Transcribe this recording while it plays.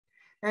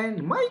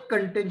And my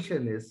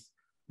contention is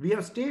we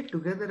have stayed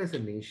together as a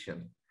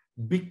nation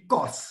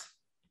because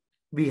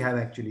we have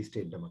actually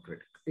stayed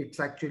democratic. It's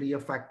actually a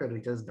factor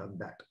which has done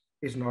that.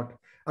 It's not,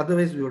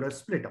 otherwise we would have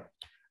split up.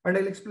 And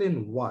I'll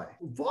explain why.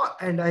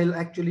 And I'll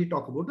actually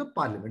talk about the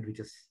parliament, which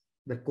is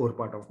the core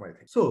part of my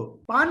thing.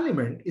 So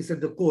parliament is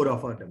at the core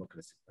of our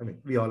democracy. I mean,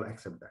 we all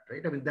accept that,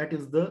 right? I mean, that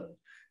is the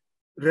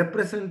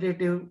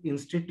representative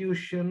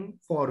institution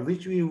for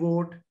which we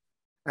vote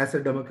as a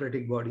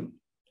democratic body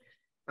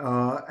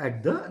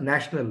at the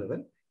national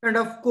level. And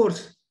of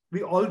course,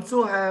 we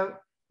also have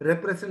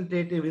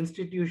representative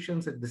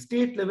institutions at the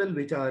state level,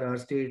 which are our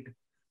state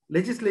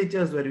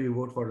legislatures, where we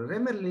vote for our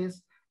MLAs,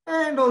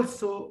 and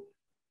also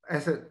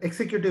as an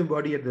executive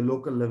body at the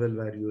local level,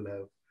 where you will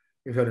have,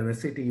 if you're in a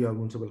city, you have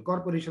municipal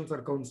corporations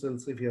or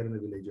councils, if you're in a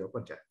village, you have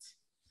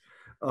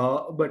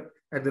panchayats. But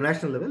at the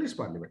national level, it's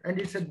parliament, and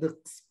it's at the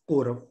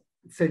core of,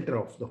 center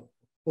of the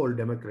whole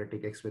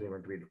democratic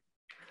experiment we do.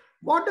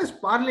 What does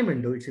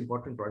parliament do? It's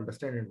important to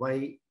understand, and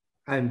why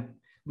I'm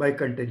my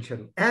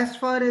contention. As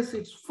far as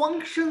its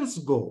functions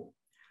go,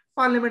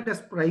 parliament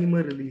has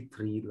primarily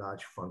three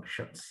large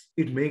functions.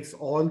 It makes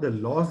all the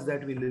laws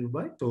that we live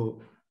by.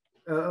 So,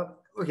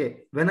 okay,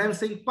 when I'm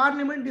saying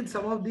parliament in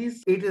some of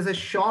these, it is a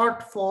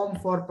short form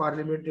for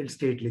parliament and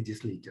state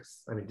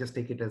legislatures. I mean, just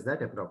take it as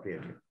that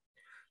appropriately.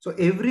 So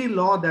every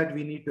law that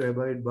we need to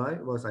abide by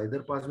was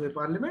either passed by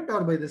parliament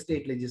or by the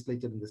state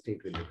legislature in the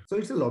state level. So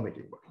it's a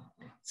lawmaking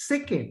body.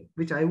 Second,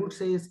 which I would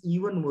say is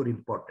even more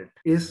important,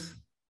 is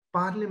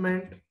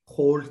parliament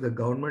holds the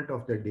government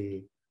of the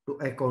day to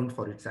account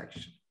for its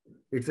action.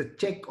 It's a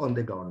check on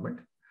the government.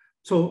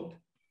 So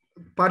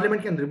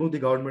parliament can remove the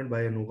government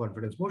by a no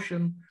confidence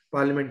motion.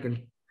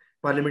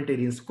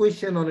 Parliamentarians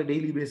question on a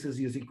daily basis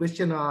using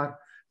question hour.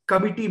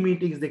 Committee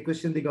meetings, they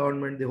question the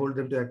government, they hold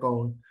them to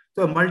account.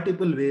 So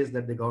multiple ways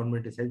that the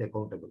government is held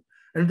accountable.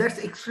 And that's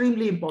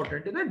extremely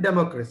important in a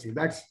democracy.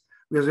 That's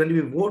because when we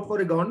vote for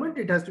a government,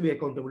 it has to be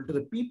accountable to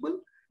the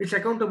people. It's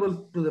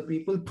accountable to the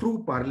people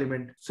through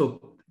parliament.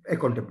 So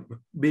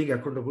being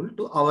accountable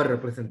to our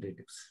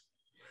representatives.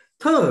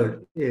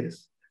 Third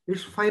is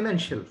its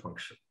financial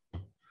function.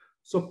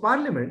 So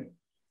parliament,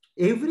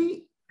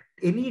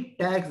 any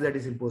tax that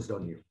is imposed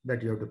on you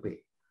that you have to pay,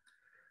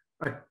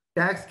 a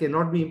tax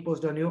cannot be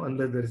imposed on you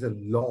unless there is a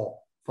law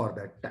for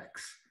that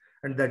tax.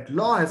 And that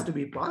law has to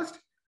be passed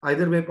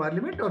either by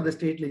parliament or the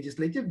state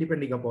legislature,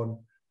 depending upon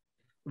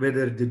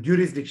whether the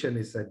jurisdiction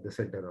is at the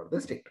center or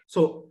the state.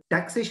 So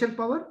taxation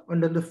power.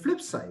 And on the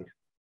flip side,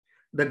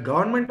 the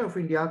government of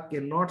India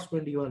cannot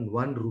spend even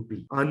 1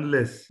 rupee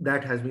unless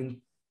that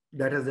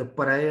has a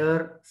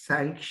prior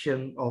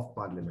sanction of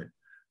parliament.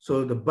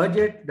 So the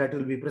budget that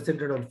will be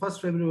presented on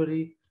 1st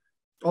February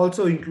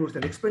also includes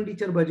an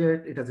expenditure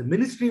budget. It has a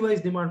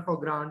ministry-wise demand for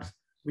grants,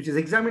 which is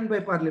examined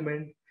by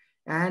parliament,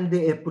 and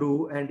they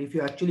approve. And if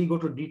you actually go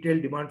to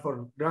detailed demand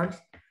for grants,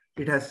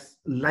 it has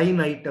line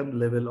item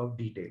level of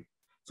detail.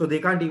 So they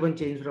can't even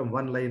change from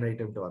one line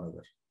item to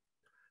another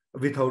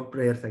without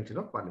prior sanction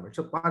of parliament.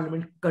 So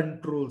parliament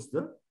controls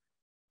the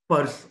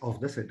purse of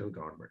the central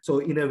government. So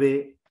in a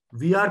way,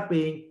 we are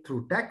paying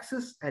through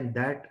taxes, and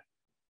that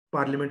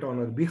parliament on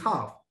our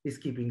behalf is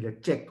keeping a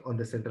check on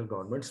the central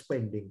government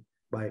spending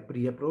by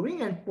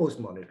pre-approving and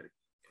post-monitoring.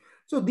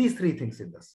 So these three things it does.